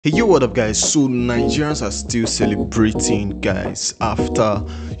Hey, yo, what up, guys? So Nigerians are still celebrating, guys, after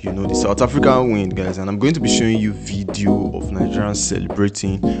the South African win, guys, and I'm going to be showing you video of Nigerians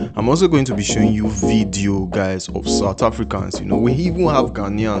celebrating. I'm also going to be showing you video, guys, of South Africans. We even have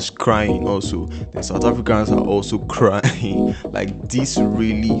Ghanaians crying also. The South Africans are also crying. Like, this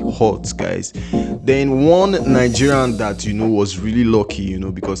really hot, guys. Then one Nigerian that was really lucky,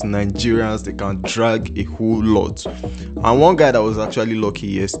 because Nigerians, they can drag a whole lot. And one guy that was actually lucky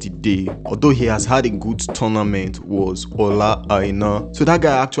yesterday, although he has had a good tournament, was Aina. So that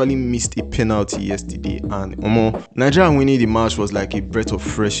guy actually missed a penalty yesterday, and Nigeria winning the match was like a breath of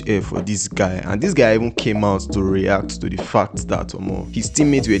fresh air for this guy. And this guy even came out to react to the fact that his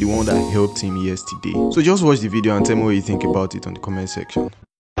teammates were the one that helped him yesterday. So just watch the video and tell me what you think about it on the comment section.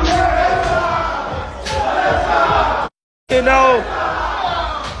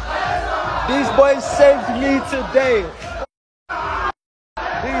 These boys saved me today.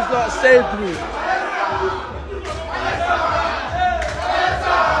 These lot saved me.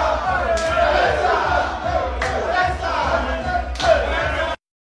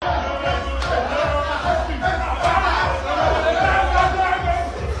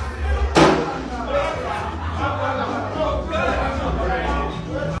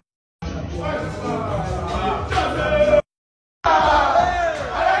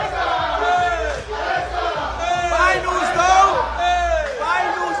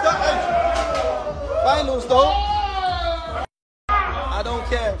 Finals though. I don't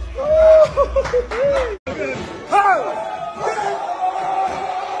care.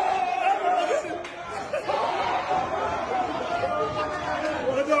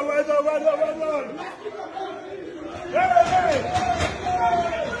 Well done.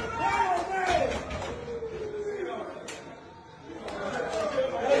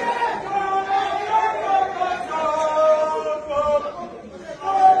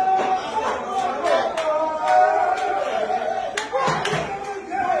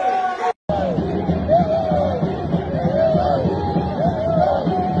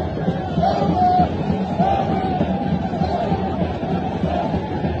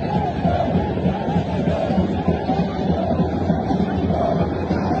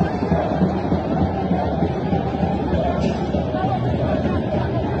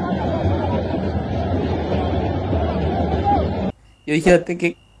 You're here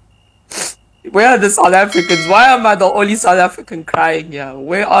thinking, where are the South Africans? Why am I the only South African crying here?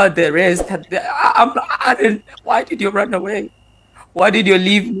 Where are the rest? Why did you run away? Why did you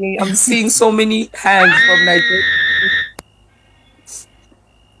leave me? I'm seeing so many hands from Nigeria.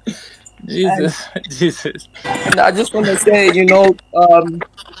 Jesus. And I just want to say, I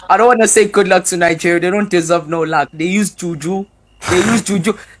don't want to say good luck to Nigeria. They don't deserve no luck. They use juju.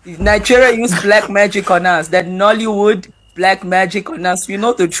 Nigeria used black magic on us. That Nollywood black magic on us. We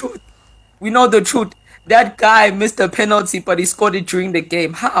know the truth. That guy missed a penalty, but he scored it during the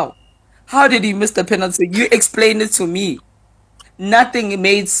game. How? How did he miss the penalty? You explain it to me. Nothing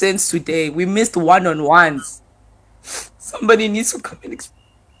made sense today. We missed one-on-ones. Somebody needs to come and explain.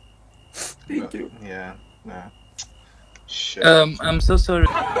 Thank you. Yeah. Sure. I'm so sorry.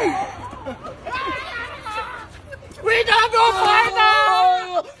 We don't go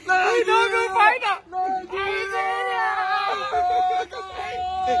final! We don't go final!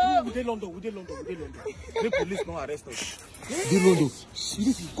 We did London. The police don't arrest us. We did London.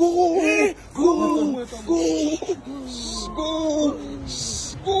 Go!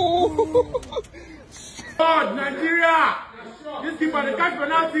 God, Nigeria! This keeper, the catch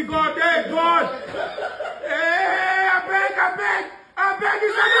penalty, God, hey, God! Hey, I beg,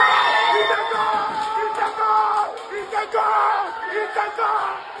 it's a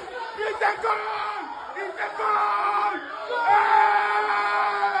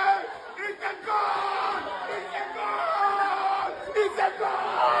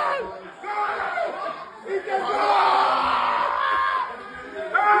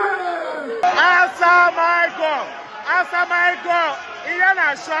Answer my God,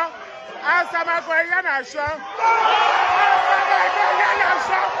 Iana Shaw. Answer my God, Iana Shaw.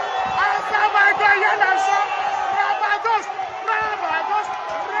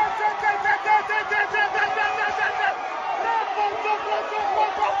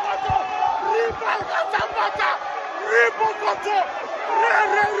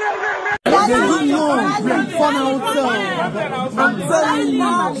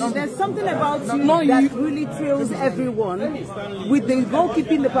 There's something about you that really thrills everyone. With the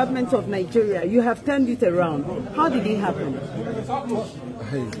goalkeeping department of Nigeria, you have turned it around. How did it happen?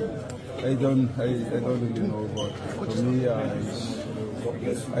 I don't really know, but for me, I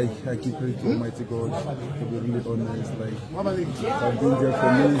keep praying to Almighty God, to be really honest. Like, I've been there for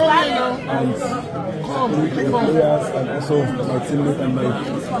me, and the players, and also my teammates and my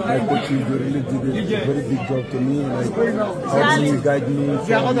coaches, they really did a very big job to me, like, helped me, guide me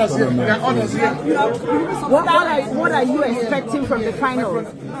for the tournament. What are you expecting from the final?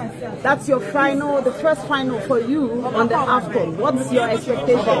 That's your final, the first final for you on the AFCON. What's your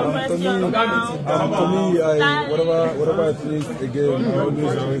expectation? To me, whatever I face again, I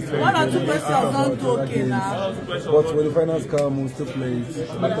always try. One or two questions don't do okay now. But when the finals come, we'll still play it.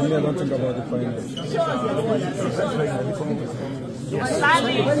 But for me, I don't think about the finals.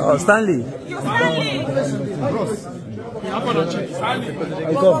 Stanley. Oh, Stanley. Stanley.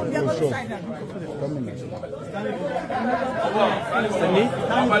 I come. Oh, sure. Come in.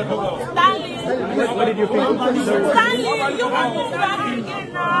 Stanley? What did you think? Stanley, you have to back again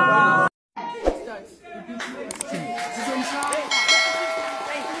now.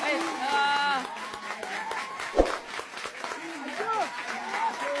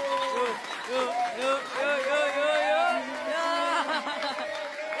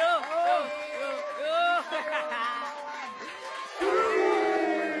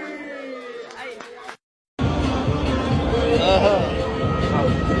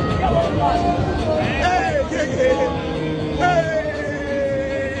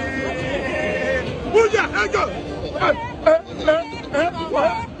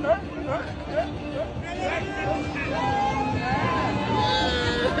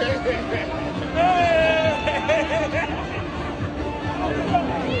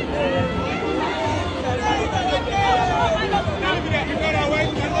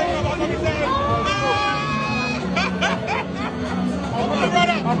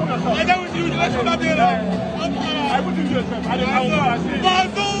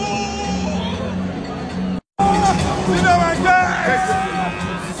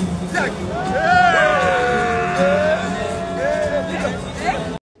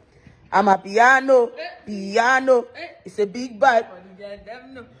 I'm a piano. It's a big vibe.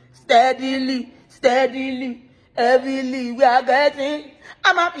 Steadily, heavily, we are getting.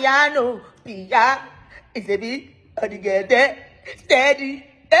 I'm a piano. It's a big, steady,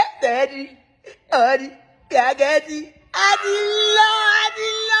 we are getting.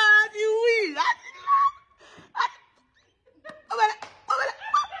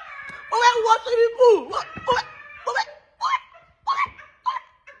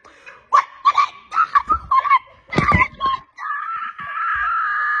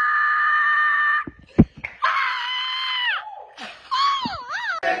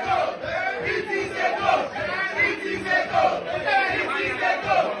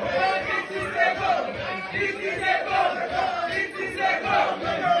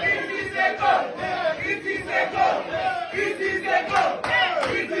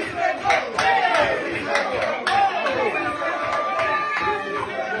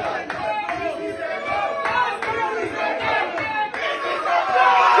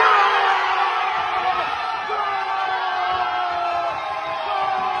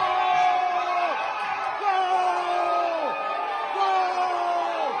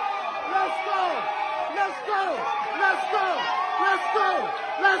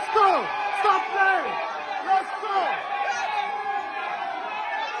 Let's go! Stop playing!